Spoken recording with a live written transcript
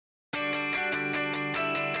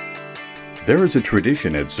There is a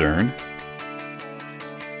tradition at Zurn.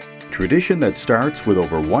 Tradition that starts with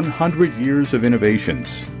over 100 years of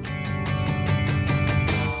innovations.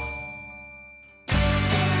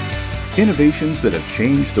 Innovations that have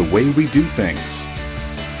changed the way we do things,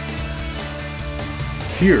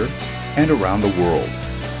 here and around the world.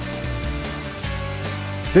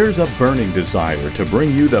 There's a burning desire to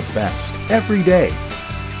bring you the best every day,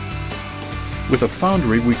 with a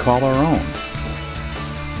foundry we call our own,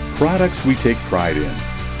 products we take pride in,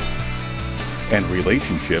 and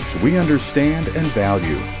relationships we understand and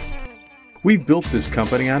value. We've built this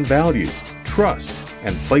company on value, trust,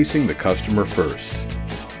 and placing the customer first.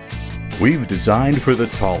 We've designed for the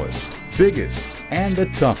tallest, biggest, and the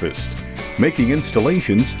toughest, making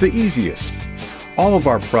installations the easiest. All of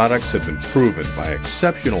our products have been proven by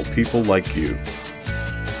exceptional people like you.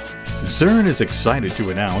 Zurn is excited to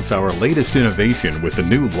announce our latest innovation with the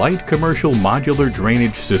new light commercial modular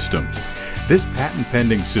drainage system. This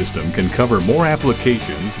patent-pending system can cover more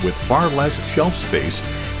applications with far less shelf space,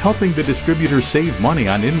 helping the distributor save money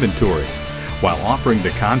on inventory, while offering the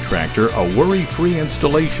contractor a worry-free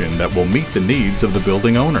installation that will meet the needs of the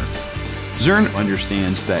building owner. Zurn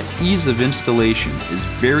understands that ease of installation is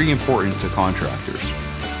very important to contractors.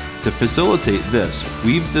 To facilitate this,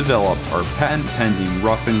 we've developed our patent-pending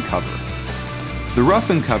rough and cover. The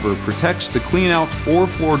rough and cover protects the cleanout or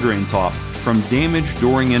floor drain top from damage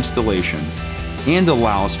during installation and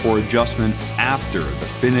allows for adjustment after the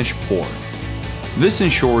finished pour. This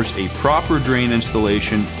ensures a proper drain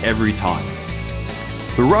installation every time.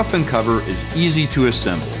 The rough and cover is easy to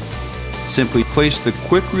assemble. Simply place the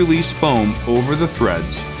quick release foam over the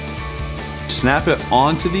threads, snap it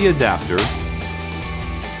onto the adapter,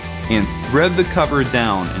 and thread the cover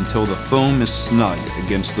down until the foam is snug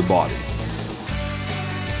against the body.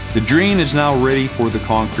 The drain is now ready for the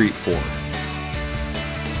concrete pour.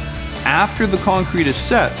 After the concrete is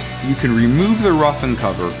set, you can remove the rough and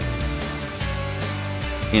cover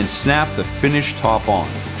and snap the finished top on.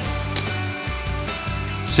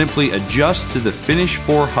 Simply adjust to the finished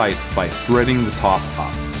floor height by threading the top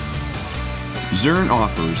up. Zurn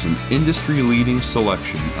offers an industry-leading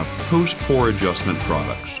selection of post-pour adjustment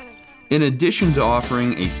products. In addition to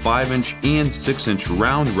offering a 5-inch and 6-inch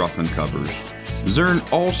round rough and covers, Zurn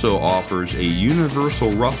also offers a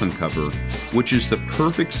universal rough and cover, which is the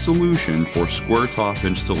perfect solution for square top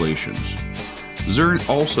installations. Zurn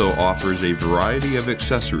also offers a variety of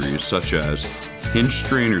accessories such as hinge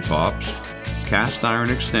strainer tops, cast iron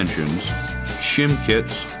extensions, shim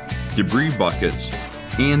kits, debris buckets,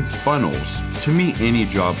 and funnels to meet any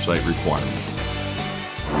job site requirement.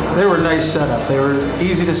 They were a nice setup. They were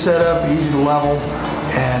easy to set up, easy to level,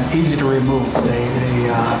 and easy to remove. They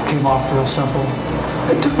came off real simple.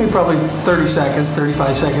 It took me probably 30 seconds,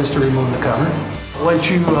 35 seconds to remove the cover. Once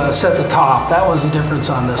you set the top, that was the difference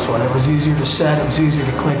on this one. It was easier to set, it was easier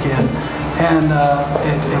to click in, and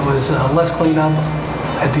it was less cleanup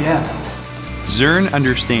at the end. Zurn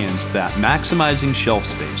understands that maximizing shelf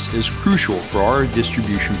space is crucial for our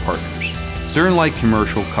distribution partners. Zurn Light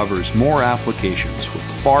Commercial covers more applications with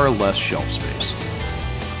far less shelf space.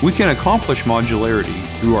 We can accomplish modularity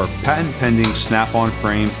through our patent-pending snap-on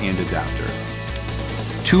frame and adapter.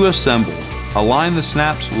 To assemble, align the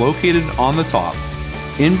snaps located on the top,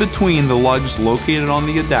 in between the lugs located on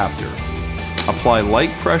the adapter. Apply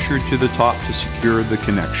light pressure to the top to secure the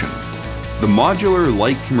connection. The Modular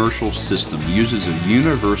Light Commercial system uses a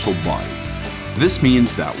universal body. This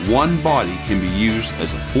means that one body can be used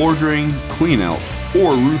as a floor drain, cleanout,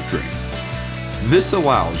 or roof drain. This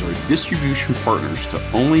allows our distribution partners to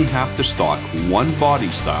only have to stock one body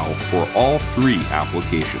style for all 3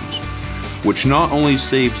 applications, which not only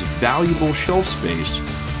saves valuable shelf space,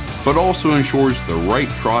 but also ensures the right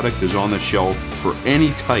product is on the shelf for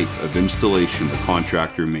any type of installation a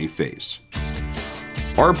contractor may face.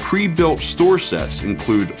 Our pre-built store sets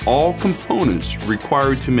include all components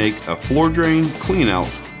required to make a floor drain,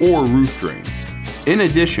 cleanout, or roof drain. In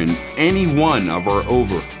addition, any one of our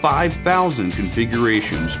over 5,000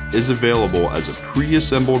 configurations is available as a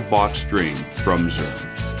pre-assembled box drain from Zurn.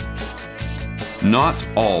 Not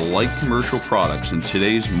all light commercial products in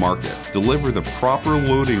today's market deliver the proper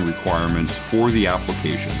loading requirements for the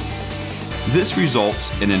application. This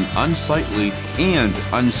results in an unsightly and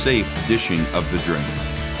unsafe dishing of the drain.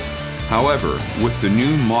 However, with the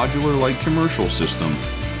new Modular Light Commercial system,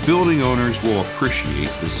 building owners will appreciate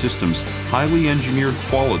the system's highly engineered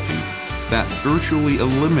quality that virtually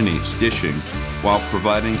eliminates dishing while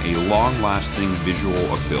providing a long-lasting visual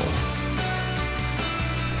appeal.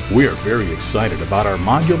 We are very excited about our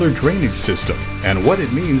modular drainage system and what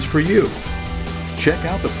it means for you. Check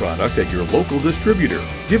out the product at your local distributor.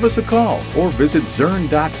 Give us a call or visit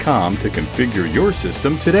Zurn.com to configure your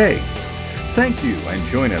system today. Thank you, and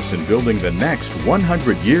join us in building the next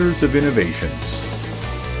 100 years of innovations.